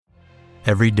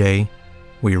Every day,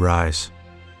 we rise,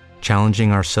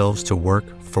 challenging ourselves to work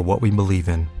for what we believe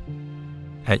in.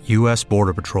 At U.S.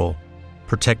 Border Patrol,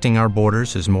 protecting our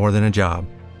borders is more than a job.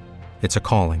 It's a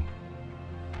calling.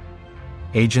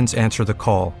 Agents answer the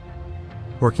call,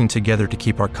 working together to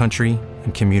keep our country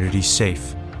and communities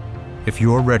safe. If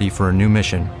you're ready for a new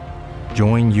mission,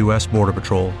 join U.S. Border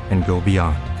Patrol and go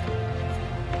beyond.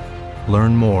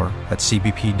 Learn more at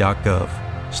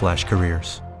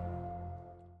cbp.gov/careers.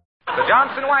 The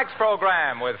Johnson Wax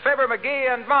Program with Fibber,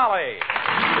 McGee, and Molly.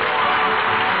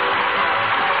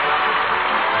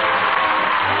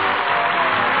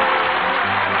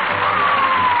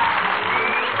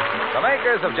 The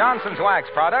makers of Johnson's Wax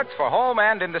products for home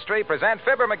and industry present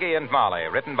Fibber, McGee, and Molly,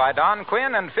 written by Don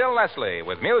Quinn and Phil Leslie,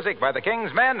 with music by the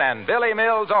King's Men and Billy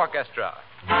Mills Orchestra.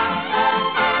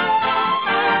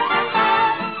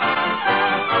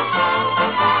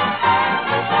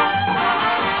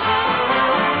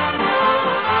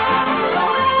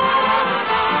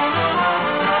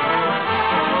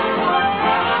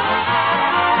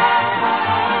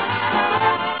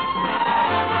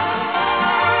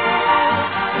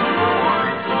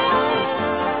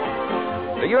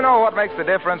 Do you know what makes the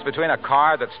difference between a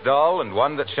car that's dull and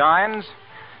one that shines?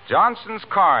 Johnson's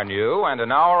Car New and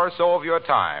an hour or so of your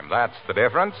time. That's the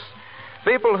difference.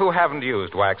 People who haven't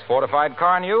used wax-fortified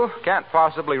Car New can't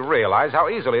possibly realize how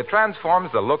easily it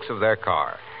transforms the looks of their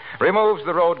car, removes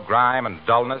the road grime and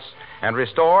dullness, and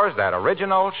restores that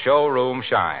original showroom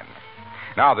shine.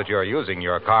 Now that you're using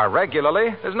your car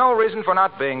regularly, there's no reason for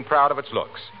not being proud of its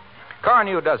looks. Car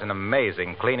New does an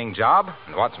amazing cleaning job,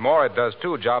 and what's more, it does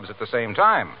two jobs at the same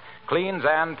time. Cleans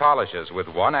and polishes with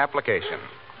one application.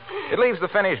 It leaves the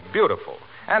finish beautiful,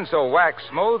 and so wax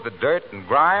smooth, the dirt and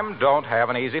grime don't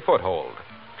have an easy foothold.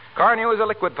 Car New is a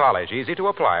liquid polish, easy to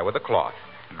apply with a cloth.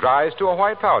 It dries to a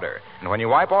white powder, and when you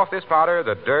wipe off this powder,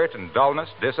 the dirt and dullness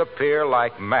disappear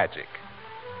like magic.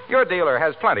 Your dealer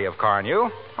has plenty of Car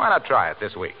New. Why not try it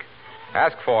this week?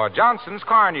 Ask for Johnson's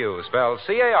Car New, spelled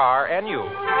C-A-R-N-U.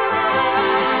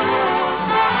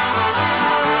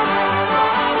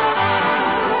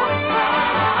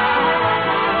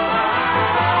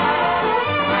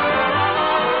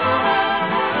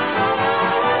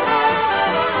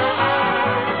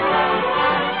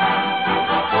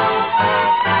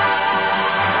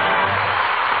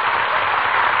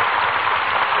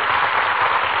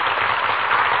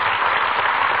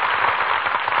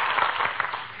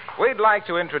 We'd like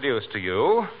to introduce to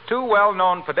you two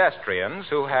well-known pedestrians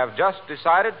who have just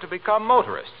decided to become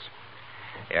motorists.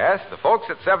 Yes, the folks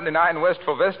at 79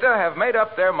 Wistful Vista have made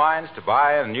up their minds to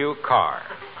buy a new car.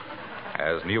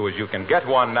 As new as you can get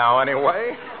one now,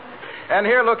 anyway. And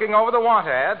here, looking over the want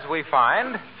ads, we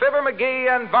find Fibber, McGee,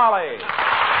 and Molly.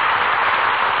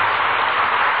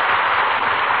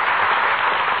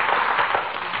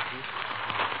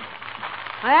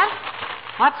 Well,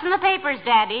 what's in the papers,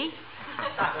 Daddy?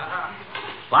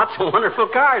 Lots of wonderful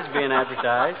cars being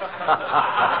advertised.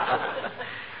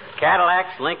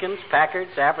 Cadillacs, Lincolns,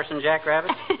 Packards, Apperson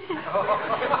Jackrabbits.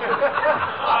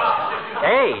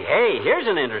 Hey, here's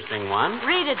an interesting one.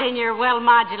 Read it in your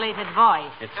well-modulated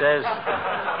voice. It says,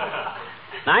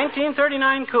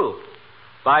 1939 coupe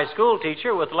by school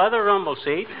teacher with leather rumble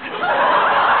seat,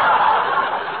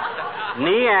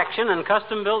 knee action, and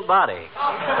custom-built body.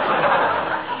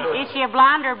 Is she a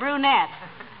blonde or brunette?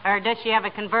 Or does she have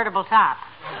a convertible top?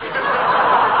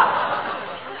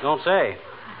 Don't say.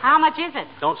 How much is it?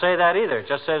 Don't say that either. It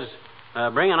just says,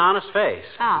 bring an honest face.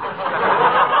 Oh.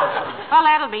 Well,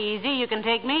 that'll be easy. You can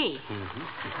take me. Mm-hmm.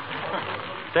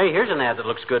 Say, here's an ad that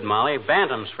looks good, Molly.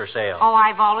 Bantams for sale. Oh,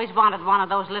 I've always wanted one of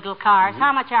those little cars.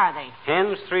 How much are they?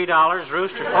 Hens, $3.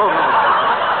 Rooster... Oh, no.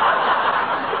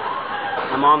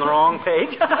 I'm on the wrong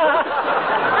page.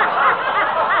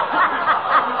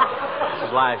 This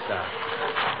is livestock.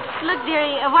 Look,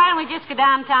 dearie, why don't we just go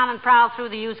downtown and prowl through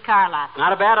the used car lot?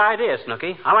 Not a bad idea,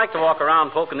 Snooky. I like to walk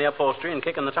around poking the upholstery and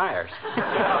kicking the tires.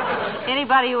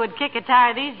 Anybody who would kick a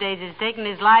tire these days is taking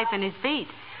his life in his feet.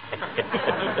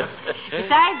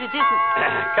 Besides, it isn't...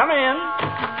 Come in.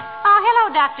 Oh, hello,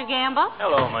 Dr. Gamble.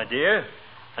 Hello, my dear.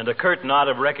 And a curt nod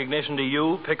of recognition to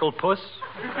you, Pickle Puss.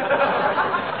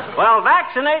 Well,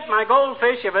 vaccinate my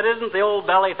goldfish if it isn't the old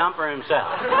belly thumper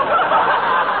himself.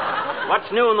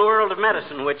 What's new in the world of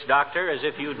medicine, witch doctor, as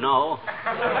if you'd know?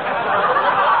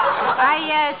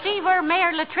 I see where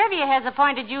Mayor Latrivia has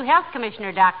appointed you health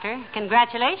commissioner, Doctor.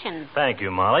 Congratulations. Thank you,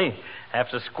 Molly.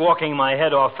 After squawking my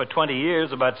head off for 20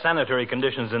 years about sanitary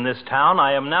conditions in this town,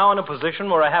 I am now in a position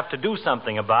where I have to do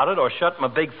something about it or shut my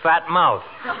big fat mouth.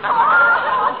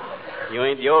 You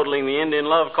ain't yodeling the Indian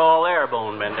love call there,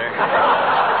 Bone Bender.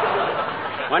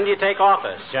 When do you take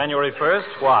office? January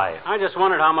 1st? Why? I just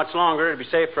wondered how much longer it'd be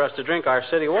safe for us to drink our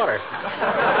city water.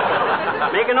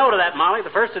 Make a note of that, Molly.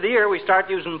 The first of the year, we start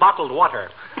using bottled water.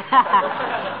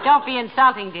 Don't be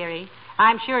insulting, dearie.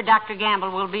 I'm sure Dr.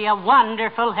 Gamble will be a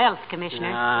wonderful health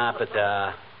commissioner. But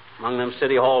among them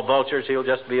city hall vultures, he'll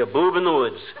just be a boob in the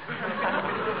woods.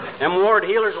 Them ward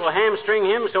healers will hamstring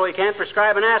him so he can't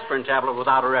prescribe an aspirin tablet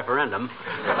without a referendum.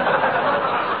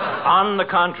 On the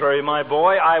contrary, my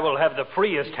boy, I will have the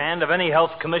freest hand of any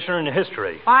health commissioner in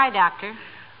history. Why, Doctor?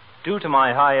 Due to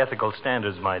my high ethical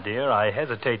standards, my dear, I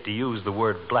hesitate to use the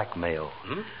word blackmail.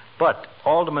 But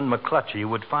Alderman McClutchy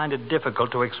would find it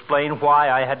difficult to explain why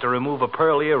I had to remove a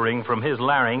pearl earring from his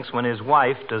larynx when his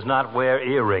wife does not wear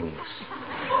earrings.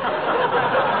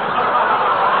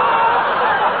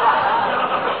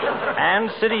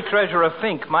 And City Treasurer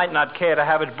Fink might not care to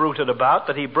have it bruited about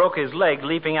that he broke his leg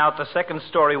leaping out the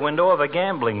second-story window of a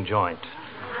gambling joint.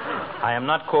 I am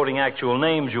not quoting actual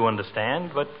names, you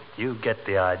understand, but you get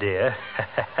the idea.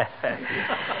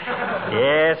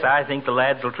 Yes, I think the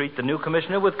lads will treat the new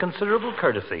commissioner with considerable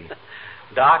courtesy.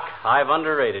 Doc, I've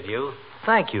underrated you.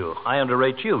 Thank you. I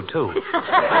underrate you, too. Gee,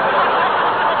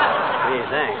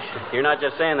 thanks. You're not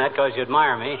just saying that because you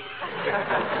admire me.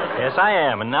 Yes, I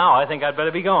am, and now I think I'd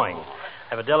better be going.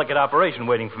 I have a delicate operation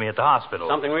waiting for me at the hospital.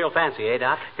 Something real fancy, eh,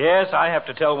 Doc? Yes, I have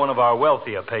to tell one of our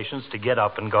wealthier patients to get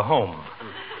up and go home.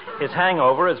 His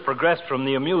hangover has progressed from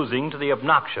the amusing to the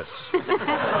obnoxious.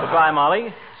 Goodbye,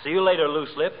 Molly. See you later,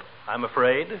 loose lip, I'm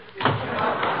afraid.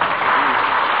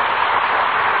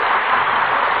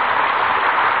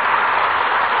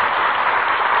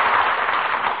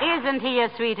 Isn't he a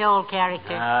sweet old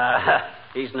character?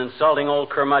 He's an insulting old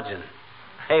curmudgeon.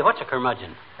 Hey, what's a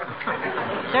curmudgeon?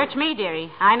 Search me,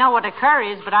 dearie. I know what a cur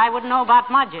is, but I wouldn't know about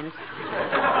mudgeons.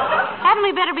 Hadn't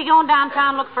we better be going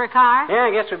downtown look for a car? Yeah,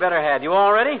 I guess we better head. You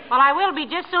all ready? Well, I will be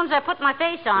just as soon as I put my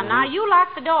face on. Now, you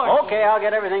lock the door. Okay, I'll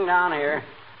get everything down here.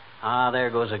 There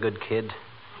goes a good kid.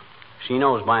 She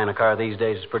knows buying a car these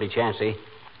days is pretty chancy,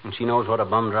 and she knows what a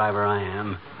bum driver I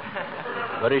am.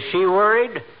 But is she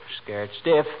worried? Scared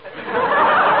stiff.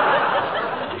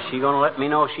 Is she going to let me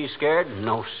know she's scared?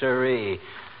 No, sirree.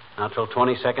 Not till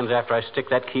 20 seconds after I stick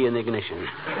that key in the ignition.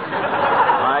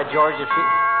 By George, if she...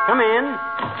 Come in.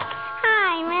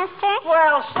 Hi, mister.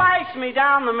 Well, slice me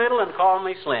down the middle and call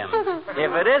me Slim.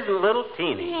 If it isn't little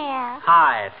Teeny. Yeah.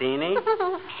 Hi, Teeny.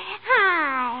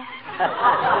 Hi.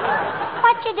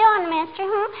 What you doing, mister?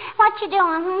 What you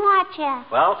doing? What you?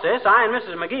 Well, sis, I and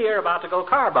Mrs. McGee are about to go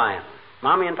car buying.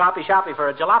 Mommy and Poppy shopping for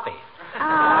a jalopy.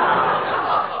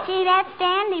 Oh. Gee, that's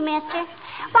dandy, mister.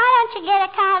 Why don't you get a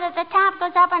car that the top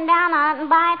goes up and down on it and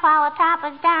buy it while the top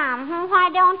is down? Why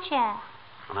don't you?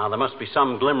 Now, there must be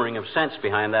some glimmering of sense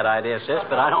behind that idea, sis,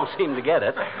 but I don't seem to get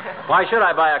it. Why should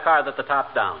I buy a car that the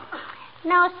top's down?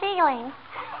 No ceiling.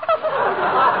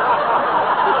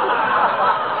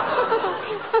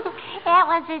 That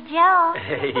was a joke.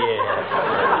 Yeah.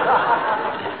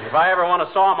 If I ever want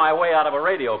to saw my way out of a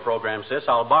radio program, sis,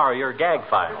 I'll borrow your gag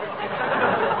file.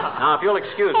 Now, if you'll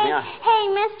excuse me, Hey,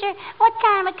 mister, what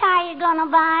kind of a car you gonna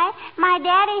buy? My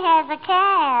daddy has a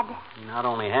cad. Not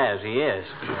only has, he is.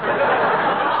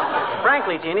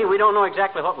 Frankly, Teeny, we don't know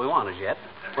exactly what we want as yet.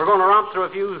 We're going to romp through a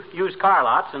few used car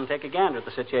lots and take a gander at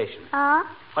the situation. Oh?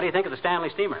 What do you think of the Stanley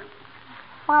steamer?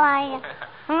 Well,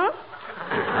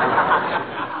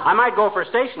 I might go for a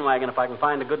station wagon if I can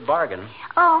find a good bargain.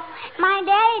 Oh, my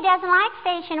daddy doesn't like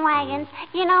station wagons.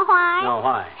 You know why? No,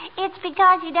 why? It's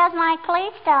because he doesn't like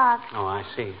police dogs. Oh, I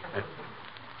see.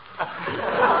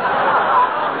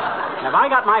 Have I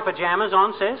got my pajamas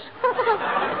on, sis?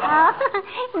 Oh,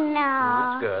 no.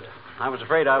 Oh, that's good. I was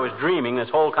afraid I was dreaming this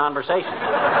whole conversation.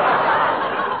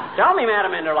 Tell me,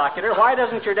 Madam Interlocutor, why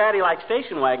doesn't your daddy like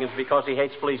station wagons because he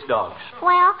hates police dogs?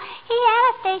 Well, he had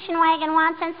a station wagon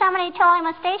once, and somebody told him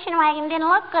a station wagon didn't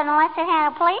look good unless it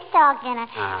had a police dog in it.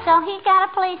 So he got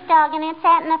a police dog, and it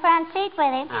sat in the front seat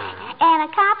with him. And a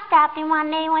cop stopped him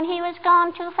one day when he was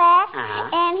going too fast,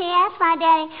 and he asked my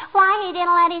daddy why he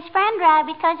didn't let his friend drive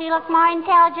because he looked more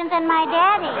intelligent than my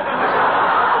daddy.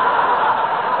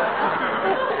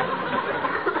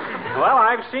 Well,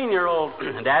 I've seen your old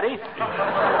daddy.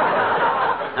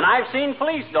 And I've seen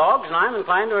police dogs, and I'm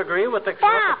inclined to agree with the...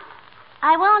 Stop.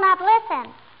 I will not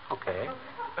listen. Okay.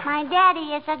 My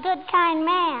daddy is a good, kind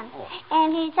man,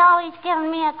 and he's always given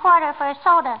me a quarter for a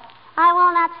soda. I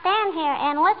will not stand here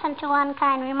and listen to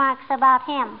unkind remarks about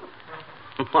him.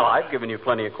 Well, I've given you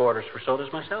plenty of quarters for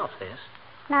sodas myself, sis.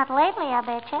 Not lately, I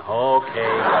bet you.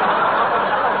 Okay.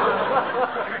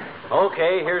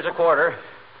 Okay, here's a quarter.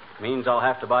 Means I'll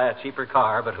have to buy a cheaper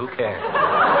car, but who cares? Oh,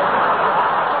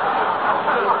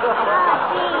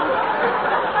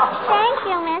 gee.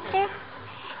 you, mister.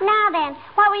 Now then,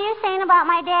 what were you saying about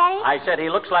my daddy? I said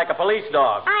he looks like a police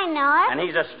dog. I know it. And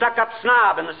he's a stuck-up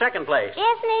snob in the second place.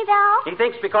 Isn't he, though? He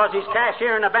thinks because he's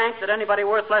cashier in a bank that anybody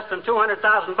worth less than $200,000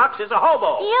 is a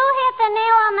hobo. You hit the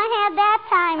nail on the head that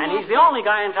time, And he's mister. the only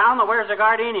guy in town that wears a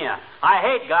gardenia. I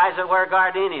hate guys that wear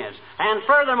gardenias. And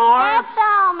furthermore... That's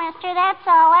all, mister, that's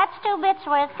all. That's 2 bits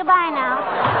worth. Goodbye now.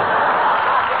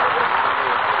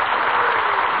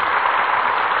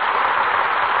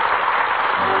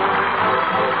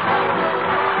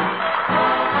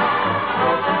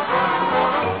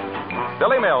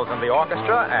 Billy Mills and the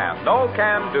orchestra and No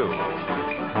Can Do.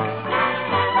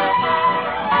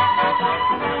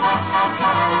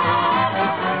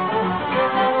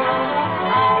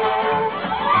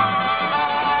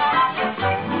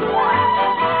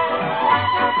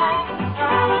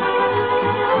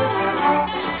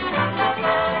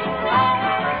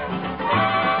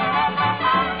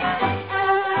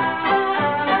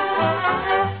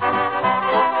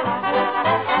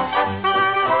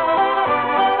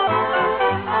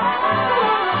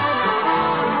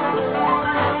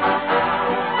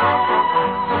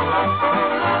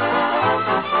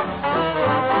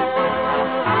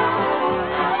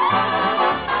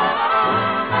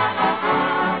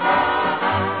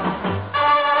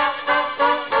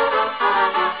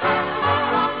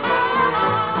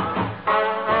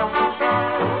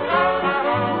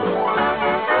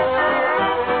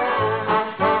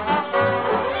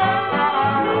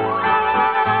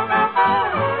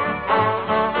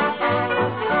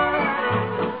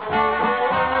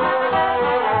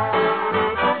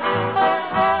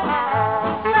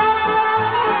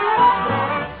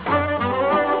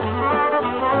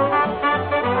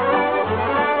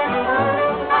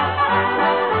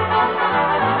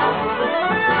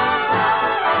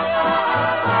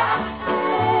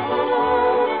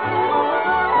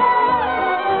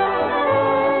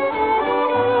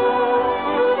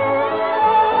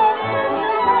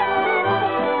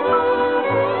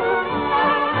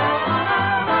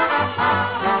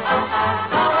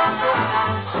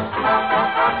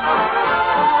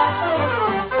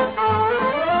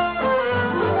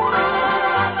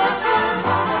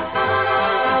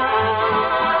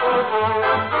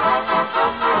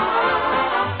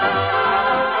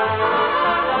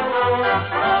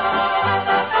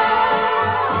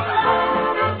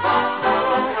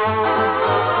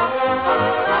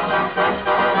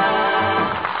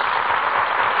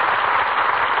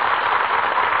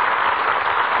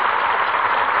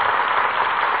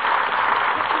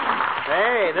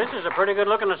 This is a pretty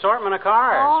good-looking assortment of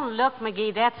cars. Oh, look,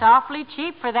 McGee, that's awfully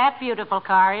cheap for that beautiful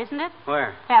car, isn't it?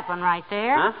 Where? That one right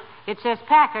there. Huh? It says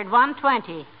Packard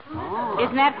 120. Oh.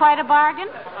 Isn't that quite a bargain?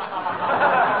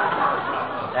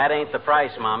 That ain't the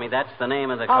price, Mommy. That's the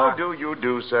name of the car. How do you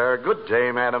do, sir? Good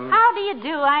day, madam. How do you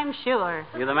do, I'm sure.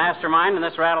 You the mastermind in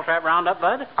this rattletrap roundup,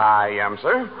 Bud? I am,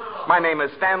 sir. My name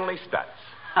is Stanley Stutz.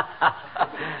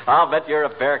 I'll bet you're a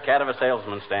bearcat of a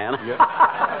salesman, Stan. Yeah.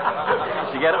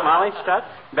 Did you get it, Molly? Stutz?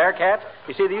 Bearcat?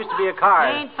 You see, there used to be a car.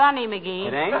 It ain't funny, McGee.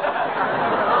 It ain't?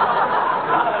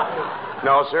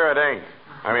 No, sir, it ain't.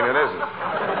 I mean, it isn't.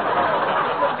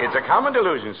 It's a common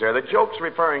delusion, sir, that jokes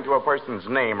referring to a person's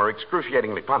name are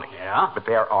excruciatingly funny. Yeah? But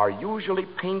they are usually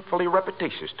painfully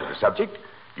repetitious to the subject.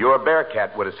 Your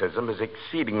bearcat witticism is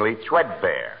exceedingly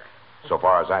threadbare, so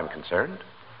far as I'm concerned.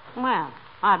 Well,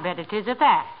 I bet it is at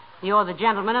that. You owe the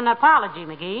gentleman an apology,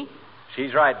 McGee.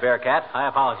 She's right, Bearcat. I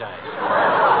apologize.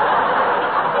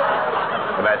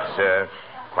 Well, that's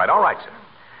quite all right, sir.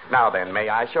 Now then, may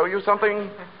I show you something?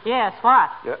 Yes, what?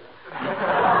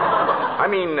 I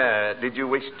mean, did you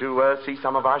wish to see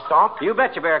some of our stock? You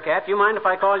betcha, Bearcat. You mind if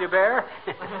I call you Bear?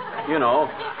 You know,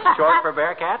 short for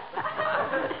Bearcat.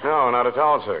 No, not at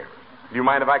all, sir. Do you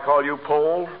mind if I call you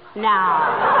Pole?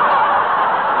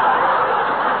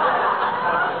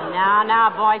 Now,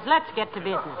 boys, let's get to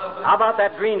business. How about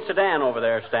that green sedan over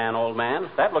there, Stan, old man?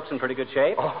 That looks in pretty good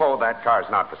shape. Oh, that car's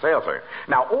not for sale, sir.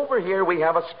 Now, over here we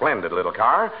have a splendid little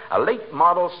car, a late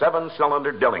model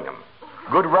 7-cylinder Dillingham.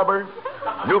 Good rubber,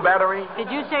 new battery. Did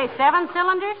you say 7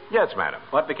 cylinders? Yes, madam.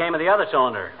 What became of the other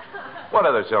cylinder? What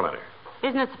other cylinder?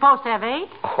 Isn't it supposed to have 8?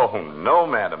 Oh, no,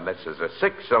 madam. This is a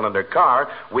 6-cylinder car.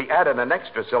 We added an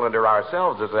extra cylinder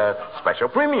ourselves as a special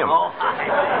premium. Oh,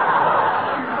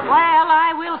 Well,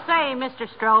 I will say, Mr.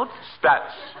 Strotes.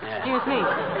 Stutz. Excuse me.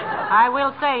 I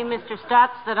will say, Mr.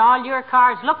 Stutz, that all your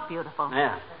cars look beautiful.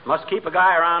 Yeah. Must keep a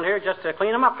guy around here just to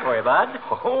clean them up for you, Bud.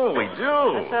 Oh, we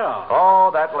do. That's all.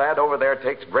 Oh, that lad over there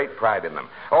takes great pride in them.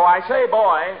 Oh, I say,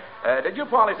 boy, did you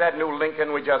polish that new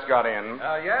Lincoln we just got in?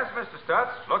 Yes, Mr.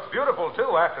 Stutz. Looks beautiful,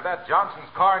 too, after that Johnson's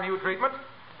car new treatment.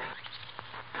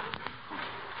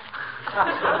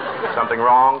 Something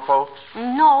wrong, folks?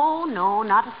 No,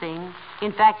 not a thing.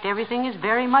 In fact, everything is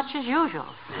very much as usual.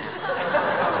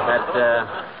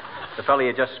 The fellow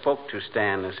you just spoke to,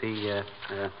 Stan, is he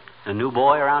a new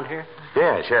boy around here?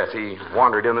 Yes. He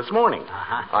wandered in this morning.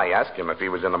 Uh-huh. I asked him if he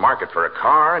was in the market for a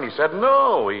car, and he said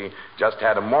no. He just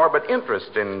had a morbid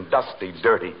interest in dusty,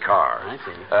 dirty cars. I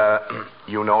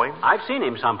see. You know him? I've seen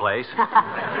him someplace.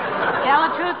 Tell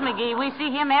the truth, McGee. We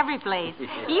see him every place.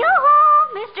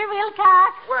 Yoo-hoo, Mr.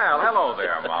 Wilcox. Well, hello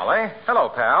there, Molly. Hello,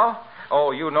 pal.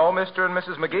 Oh, you know Mr. and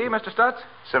Mrs. McGee, Mr. Stutz?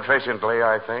 Sufficiently,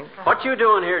 I think. What you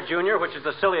doing here, Junior, which is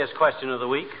the silliest question of the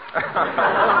week?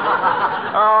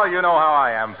 Oh, you know how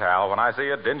I am, pal. When I see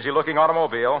a dingy-looking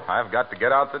automobile, I've got to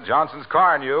get out the Johnson's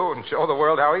Car New and show the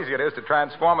world how easy it is to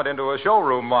transform it into a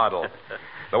showroom model.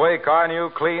 The way Car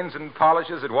New cleans and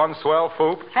polishes at one swell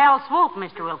swoop. Fell swoop,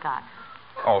 Mr. Wilcox.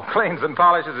 Oh, cleans and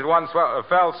polishes at one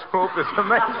fell swoop is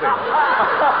amazing.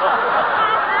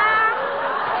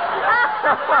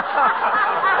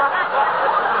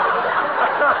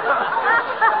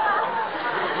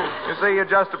 You see, you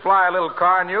just apply a little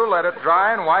Car New, let it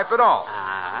dry, and wipe it off.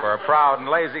 For a proud and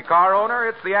lazy car owner,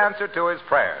 it's the answer to his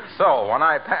prayers. So, when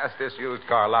I passed this used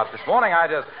car lot this morning, I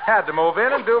just had to move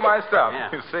in and do my stuff.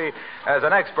 Yeah. You see, as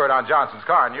an expert on Johnson's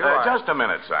Car New... Just a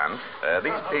minute, son.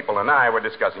 These people and I were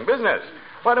discussing business.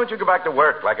 Why don't you go back to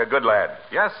work like a good lad?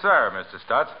 Yes, sir, Mr.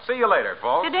 Stutz. See you later,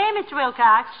 folks. Good day, Mr.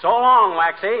 Wilcox. So long,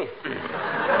 Waxy.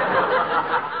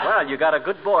 Well, you got a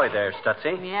good boy there,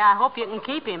 Stutzy. Yeah, I hope you can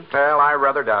keep him. Well, I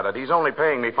rather doubt it. He's only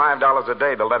paying me $5 a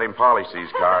day to let him polish these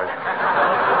cars.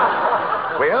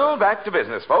 Well, back to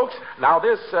business, folks. Now,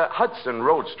 this Hudson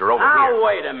Roadster over here. Now,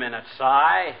 wait a minute,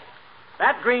 Si.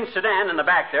 That green sedan in the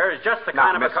back there is just the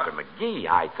kind Now, of a Mr. McGee,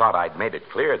 I thought I'd made it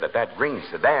clear that green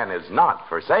sedan is not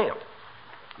for sale.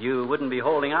 You wouldn't be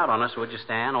holding out on us, would you,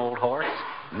 Stan, old horse?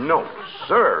 No,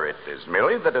 sir. It is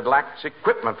merely that it lacks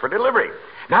equipment for delivery.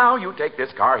 Now, you take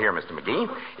this car here, Mr. McGee.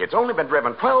 It's only been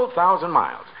driven 12,000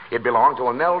 miles. It belonged to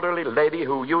an elderly lady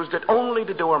who used it only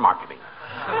to do her marketing.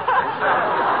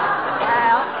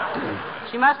 Well,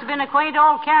 she must have been a quaint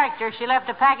old character. She left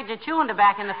a package of chewing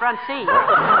tobacco in the front seat.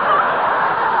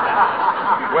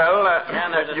 Well,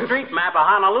 And there's a street map of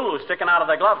Honolulu sticking out of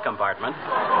the glove compartment.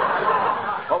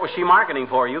 What was she marketing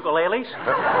for, ukuleles?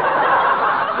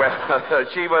 Well,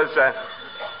 she was...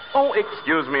 Oh,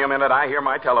 excuse me a minute. I hear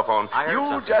my telephone. I heard you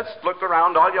something. just look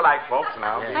around all you like, folks,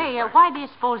 now. Hey, why do you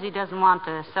suppose he doesn't want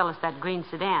to sell us that green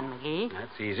sedan, McGee?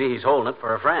 That's easy. He's holding it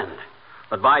for a friend.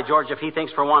 But by George, if he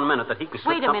thinks for 1 minute that he can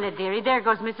slip Wait a minute, dearie. There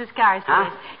goes Mrs. Carstairs. Huh?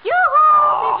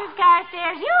 Yoo-hoo, Mrs.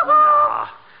 Carstairs. Yoo-hoo.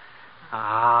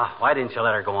 Why didn't you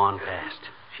let her go on past?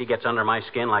 She gets under my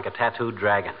skin like a tattooed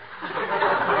dragon.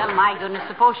 Well, my goodness,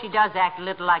 suppose she does act a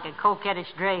little like a coquettish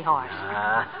dray horse.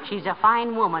 She's a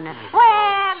fine woman.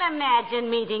 Well, imagine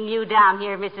meeting you down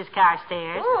here, Mrs.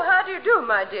 Carstairs. Oh, how do you do,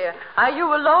 my dear? Are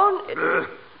you alone?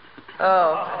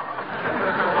 Oh.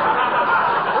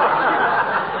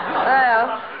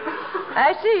 Well,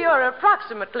 I see you're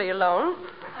approximately alone.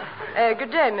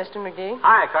 Good day, Mr. McGee.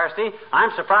 Hi, Carsty.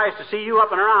 I'm surprised to see you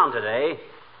up and around today.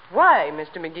 Why,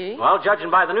 Mr. McGee? Well,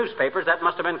 judging by the newspapers, that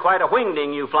must have been quite a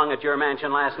wingding you flung at your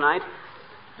mansion last night.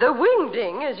 The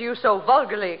wingding, as you so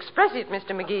vulgarly express it,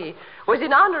 Mr. McGee, was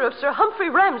in honor of Sir Humphrey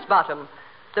Ramsbottom,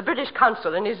 the British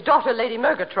consul, and his daughter, Lady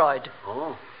Murgatroyd.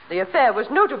 Oh. The affair was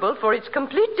notable for its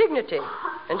complete dignity,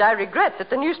 and I regret that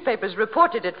the newspapers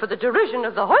reported it for the derision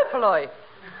of the hoi polloi.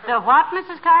 The what,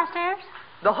 Mrs. Carstairs?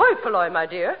 The hoi polloi, my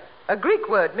dear, a Greek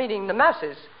word meaning the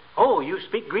masses. Oh, you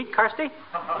speak Greek, Carsty?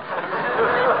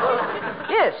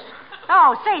 Yes,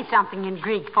 Oh, say something in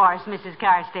Greek for us, Mrs.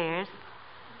 Carstairs.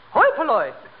 hoi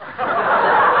polloi.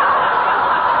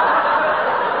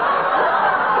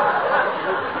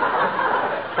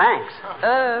 Thanks.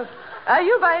 Are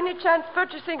you by any chance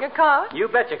purchasing a car? You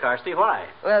betcha, Carsty. Why?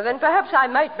 Well, then perhaps I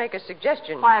might make a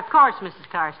suggestion. Why, of course, Mrs.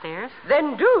 Carstairs.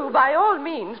 Then do, by all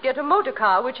means, get a motor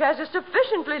car which has a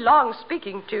sufficiently long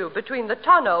speaking tube between the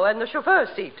tonneau and the chauffeur's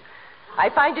seat. I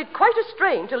find it quite a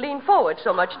strain to lean forward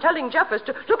so much, telling Jeffers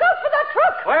to look out for that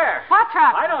truck. Where? What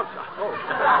truck? I don't... Oh.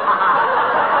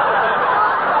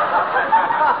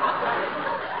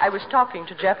 I was talking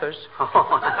to Jeffers.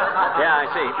 Yeah, I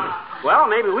see. Well,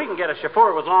 maybe we can get a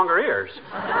chauffeur with longer ears.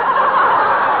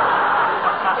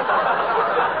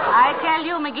 I tell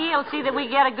you, McGee will see that we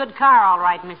get a good car, all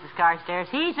right, Mrs. Carstairs.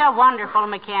 He's a wonderful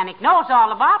mechanic. Knows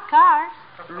all about cars.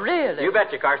 Really? You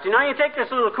betcha, Carsty. Now, you take this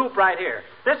little coupe right here.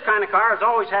 This kind of car has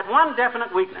always had one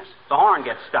definite weakness. The horn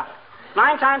gets stuck.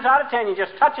 9 times out of 10, you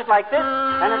just touch it like this,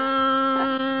 and it...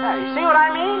 You see what I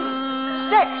mean?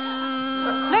 Sticks.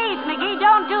 Please, McGee,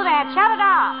 don't do that. Shut it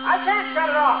off. I can't shut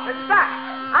it off. It's stuck.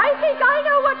 I think I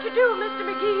know what to do, Mr.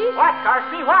 McGee. What,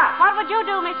 Carsey? What? What would you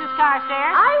do, Mrs.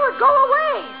 Carstairs? I would go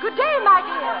away. Good day, my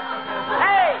dear.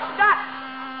 Hey, stop!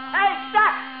 Hey,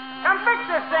 stop! Come fix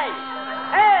this thing!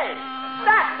 Hey!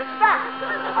 Stop! It's stuck!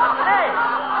 Hey!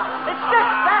 It's stuck!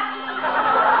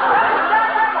 Stop!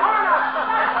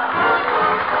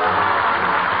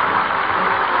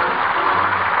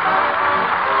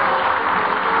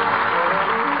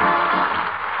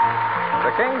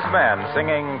 The King's Men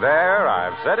singing There,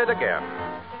 I've Said It Again.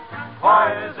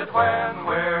 Why is it when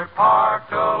we're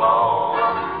parked alone,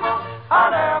 I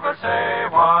never say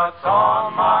what's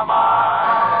on my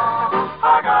mind?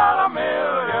 I got a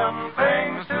million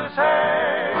things to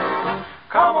say.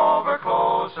 Come over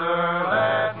closer,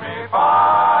 let me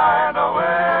find a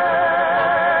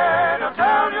way to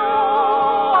tell you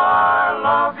I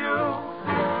love you.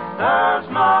 There's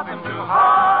nothing to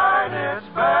hide, it's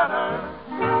better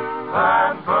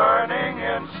than burning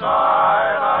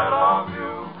inside. I love you.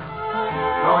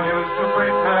 No use to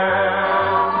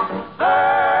pretend.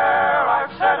 There,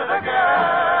 I've said it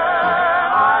again.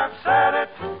 I've said it.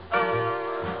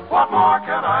 What more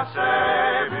can I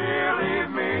say? Believe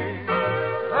me,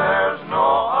 there's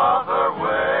no other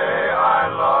way. I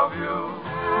love you.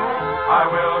 I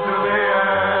will to the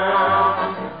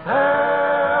end.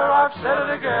 There, I've said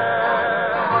it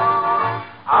again.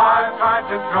 I've tried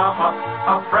to drum up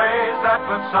a phrase that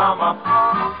would sum up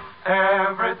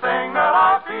everything that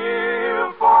I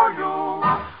feel for you.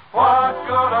 What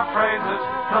good are phrases?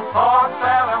 The thought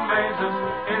that amazes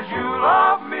is you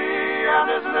love me, and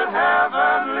isn't it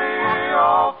heavenly?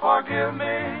 Oh, forgive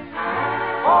me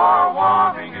for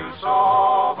wanting you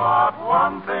so, but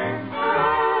one thing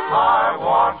I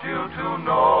want you to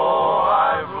know: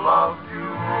 I've loved you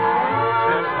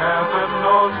since heaven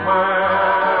knows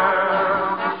where.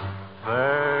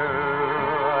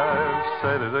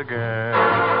 Said it again.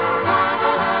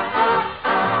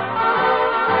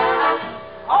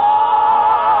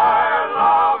 I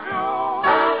love you.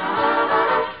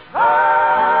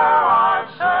 There, I've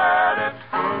said it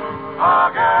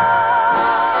again.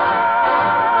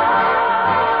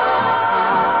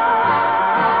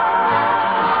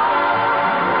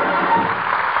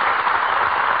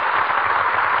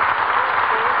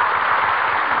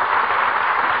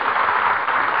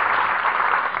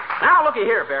 Now, looky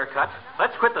here, Bearcut.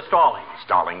 Let's quit the stalling.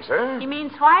 Stalling, sir? He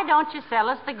means, why don't you sell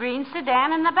us the green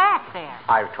sedan in the back there?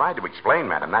 I've tried to explain,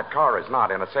 madam, that car is not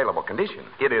in a saleable condition.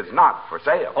 It is not for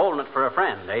sale. Holding it for a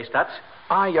friend, eh, Stutz?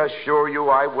 I assure you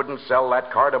I wouldn't sell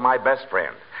that car to my best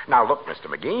friend. Now, look, Mr.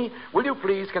 McGee, will you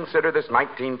please consider this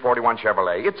 1941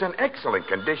 Chevrolet? It's in excellent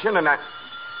condition, and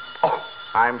Oh,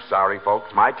 I'm sorry,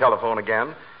 folks. My telephone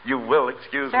again. You will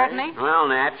excuse me? Certainly. Well,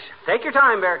 Natch, take your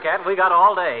time, Bearcat. We got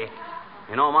all day.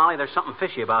 You know, Molly, there's something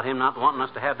fishy about him not wanting us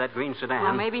to have that green sedan.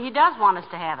 Well, maybe he does want us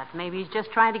to have it. Maybe he's just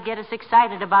trying to get us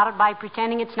excited about it by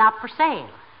pretending it's not for sale.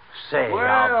 Say,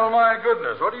 Well, my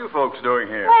goodness, what are you folks doing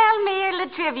here? Well, Mayor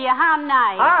Latrivia, how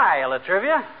nice. Hi,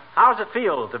 Latrivia. How does it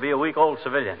feel to be a week-old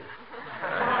civilian?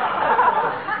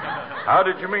 How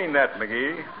did you mean that,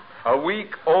 McGee? A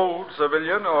week-old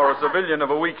civilian or a civilian of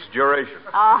a week's duration?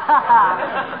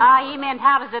 He meant,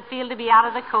 how does it feel to be out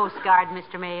of the Coast Guard,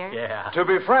 Mr. Mayor? Yeah. To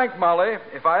be frank, Molly,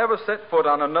 if I ever set foot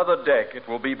on another deck, it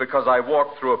will be because I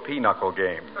walked through a pinochle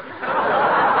game.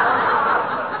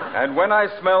 And when I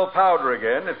smell powder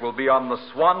again, it will be on the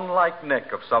swan-like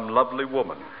neck of some lovely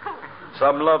woman.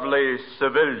 Some lovely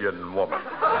civilian woman.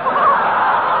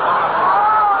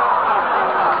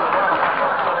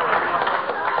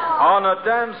 On a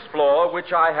dance floor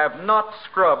which I have not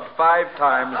scrubbed 5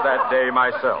 times that day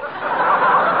myself.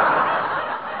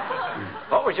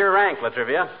 What was your rank,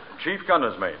 Latrivia? Chief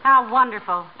gunner's mate. How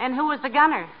wonderful. And who was the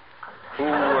gunner?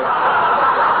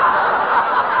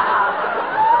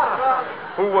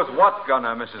 Who was what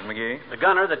gunner, Mrs. McGee? The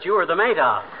gunner that you were the mate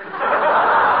of.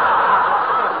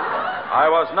 I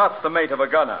was not the mate of a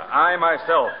gunner. I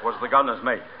myself was the gunner's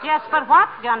mate. Yes, but what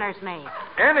gunner's mate?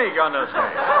 Any gunner's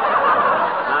mate.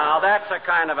 Now, that's a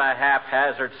kind of a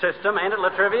haphazard system, ain't it,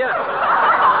 Latrivia?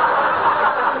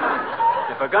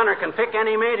 If a gunner can pick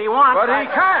any mate he wants... But he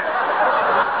can't.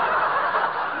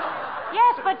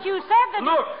 Yes, but you said that...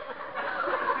 Look.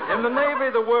 In the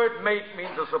Navy, the word mate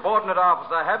means a subordinate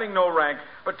officer having no rank,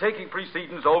 but taking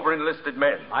precedence over enlisted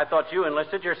men. I thought you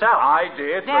enlisted yourself. I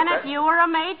did, Then but if you were a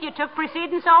mate, you took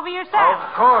precedence over yourself.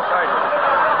 Of course I did.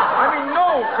 I mean,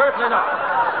 no, certainly not.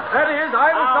 That is,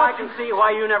 I was not... I can see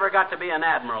why you never got to be an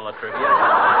admiral, Latrivia.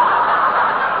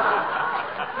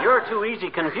 You're too easy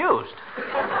confused.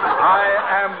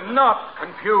 I am not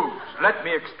confused. Let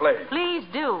me explain. Please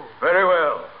do. Very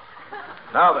well.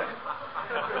 Now then,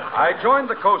 I joined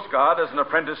the Coast Guard as an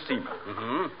apprentice seaman.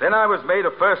 Mm-hmm. Then I was made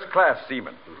a first-class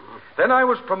seaman. Then I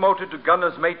was promoted to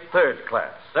gunner's mate third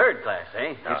class. Third class,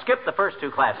 eh? You skipped the first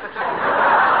two classes.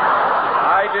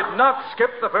 I did not skip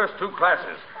the first two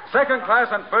classes. Second class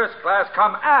and first class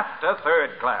come after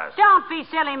third class. Don't be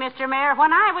silly, Mr. Mayor.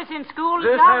 When I was in school...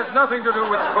 This has nothing to do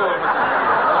with school, Mr.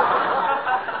 Mayor.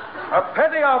 A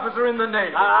petty officer in the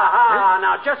Navy.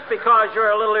 Now, just because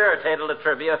you're a little irritated at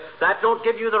trivia, that don't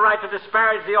give you the right to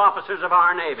disparage the officers of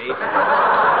our Navy.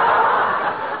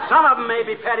 Some of them may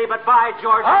be petty, but by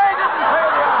George... I didn't say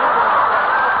the officer.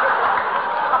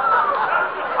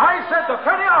 I said the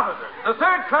petty officer. The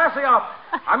third classy officer.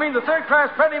 I mean the third class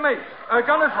petty mate. A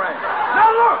gunner's rank.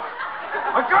 Now, look!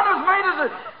 A gunner's mate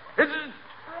is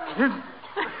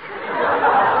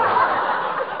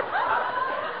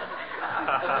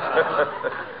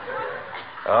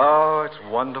Oh, it's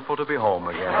wonderful to be home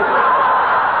again.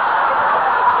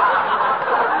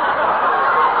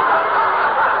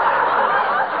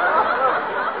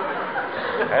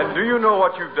 And do you know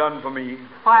what you've done for me?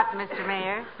 What, Mr.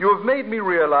 Mayor? You have made me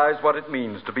realize what it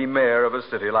means to be mayor of a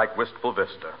city like Wistful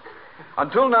Vista.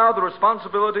 Until now, the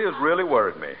responsibility has really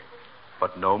worried me.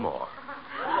 But no more.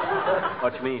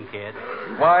 What you mean, kid?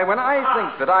 Why, when I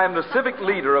think that I am the civic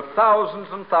leader of thousands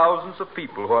and thousands of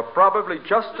people who are probably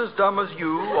just as dumb as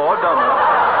you or dumber,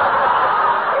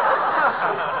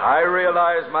 I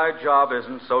realize my job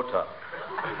isn't so tough.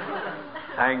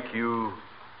 Thank you,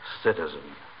 citizen.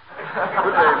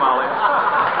 Good day, Molly.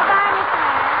 Goodbye, Mr.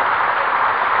 Mayor.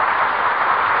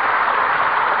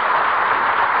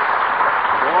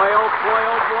 Boy, oh, boy,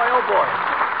 oh, boy, oh, boy.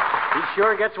 He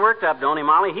sure gets worked up, don't he,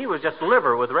 Molly? He was just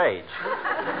liver with rage.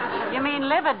 You mean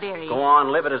livid, dearie? Go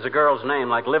on, Livid is a girl's name,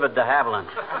 like Livid de Havilland.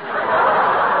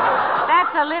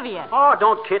 That's Olivia. Oh,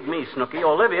 don't kid me, Snooky.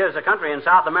 Olivia is a country in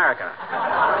South America.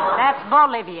 That's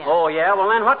Bolivia. Oh, yeah? Well,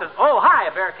 then what does... Oh, hi,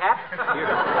 Bearcat.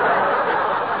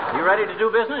 You ready to do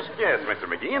business? Yes, Mr.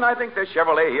 McGee, and I think this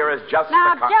Chevrolet here is just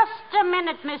Now, the car... just a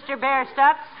minute, Mr.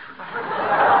 Bearstutz.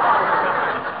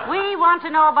 We want to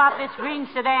know about this green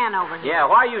sedan over here. Yeah,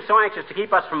 why are you so anxious to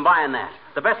keep us from buying that?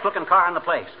 The best-looking car in the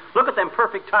place. Look at them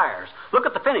perfect tires. Look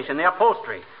at the finish and the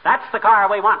upholstery. That's the car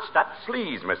we want, Stutz.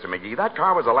 Please, Mr. McGee, that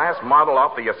car was the last model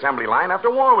off the assembly line after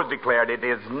war was declared. It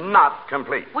is not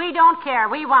complete. We don't care.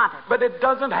 We want it. But it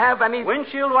doesn't have any...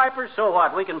 Windshield wipers? So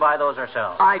what? We can buy those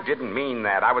ourselves. I didn't mean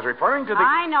that. I was referring to the...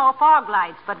 I know, fog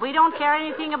lights, but we don't care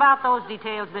anything about those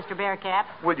details, Mr. Bearcat.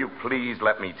 Will you please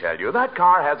let me tell you, that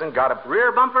car hasn't got a...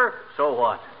 Rear bumper? So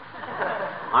what?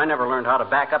 I never learned how to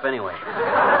back up anyway.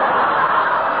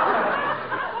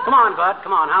 Come on, Bud.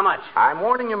 Come on. How much? I'm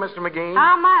warning you, Mr. McGee.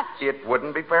 How much? It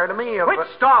wouldn't be fair to me if... Quit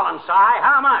stalling, Si.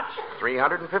 How much?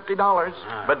 $350.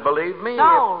 But believe me...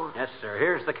 Sold. Yes, sir.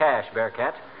 Here's the cash,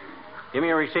 Bearcat. Give me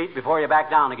a receipt before you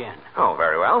back down again. Oh,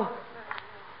 very well.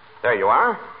 There you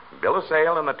are. Bill of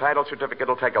sale and the title certificate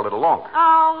will take a little longer.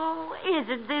 Oh,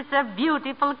 isn't this a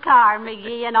beautiful car,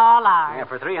 McGee, and all ours? Yeah,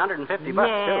 for $350,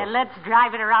 Yeah, too. let's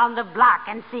drive it around the block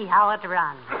and see how it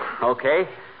runs. Okay.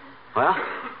 Well,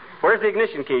 where's the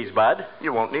ignition keys, Bud?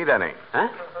 You won't need any. Huh?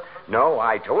 No,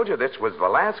 I told you this was the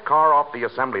last car off the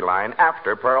assembly line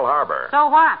after Pearl Harbor. So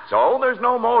what? So there's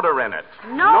no motor in it.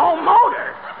 No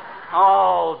motor?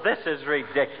 Oh, this is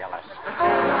ridiculous.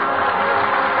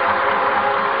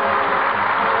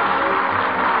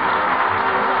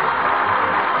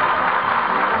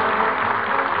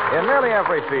 In nearly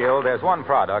every field, there's one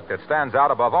product that stands out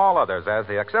above all others as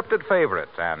the accepted favorite,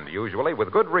 and usually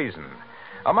with good reason.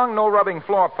 Among no-rubbing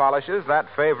floor polishes, that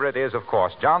favorite is, of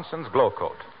course, Johnson's Glow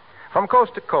Coat. From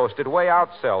coast to coast, it way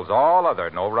outsells all other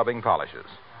no-rubbing polishes.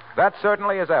 That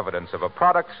certainly is evidence of a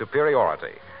product's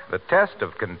superiority, the test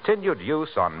of continued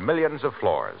use on millions of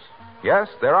floors. Yes,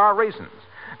 there are reasons.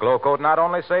 Glow Coat not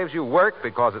only saves you work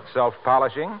because it's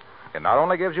self-polishing, it not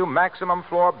only gives you maximum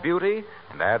floor beauty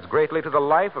and adds greatly to the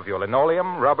life of your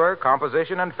linoleum, rubber,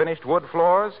 composition, and finished wood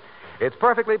floors, it's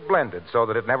perfectly blended so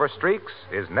that it never streaks,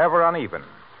 is never uneven.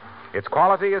 Its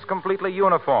quality is completely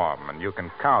uniform, and you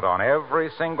can count on every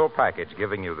single package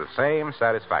giving you the same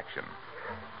satisfaction.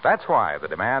 That's why the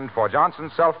demand for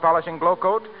Johnson's self-polishing Glow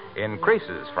Coat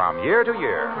increases from year to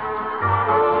year.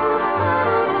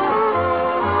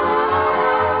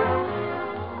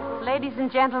 Ladies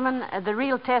and gentlemen, the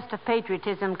real test of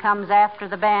patriotism comes after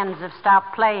the bands have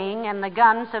stopped playing and the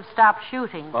guns have stopped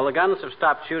shooting. Well, the guns have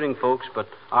stopped shooting, folks, but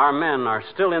our men are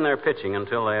still in their pitching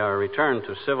until they are returned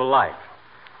to civil life.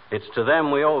 It's to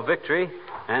them we owe victory,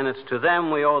 and it's to them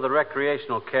we owe the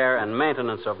recreational care and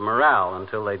maintenance of morale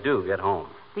until they do get home.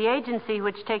 The agency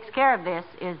which takes care of this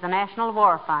is the National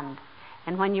War Fund.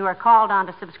 And when you are called on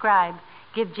to subscribe,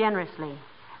 give generously.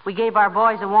 We gave our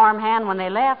boys a warm hand when they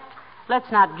left.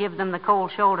 Let's not give them the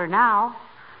cold shoulder now.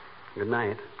 Good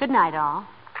night. Good night, all.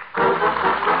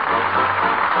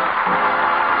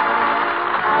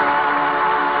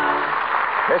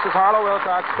 This is Harlow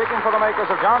Wilcox speaking for the makers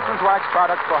of Johnson's Wax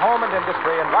Products for home and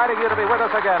industry, inviting you to be with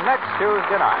us again next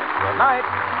Tuesday night. Good night.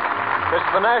 This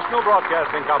is the National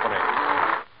Broadcasting Company.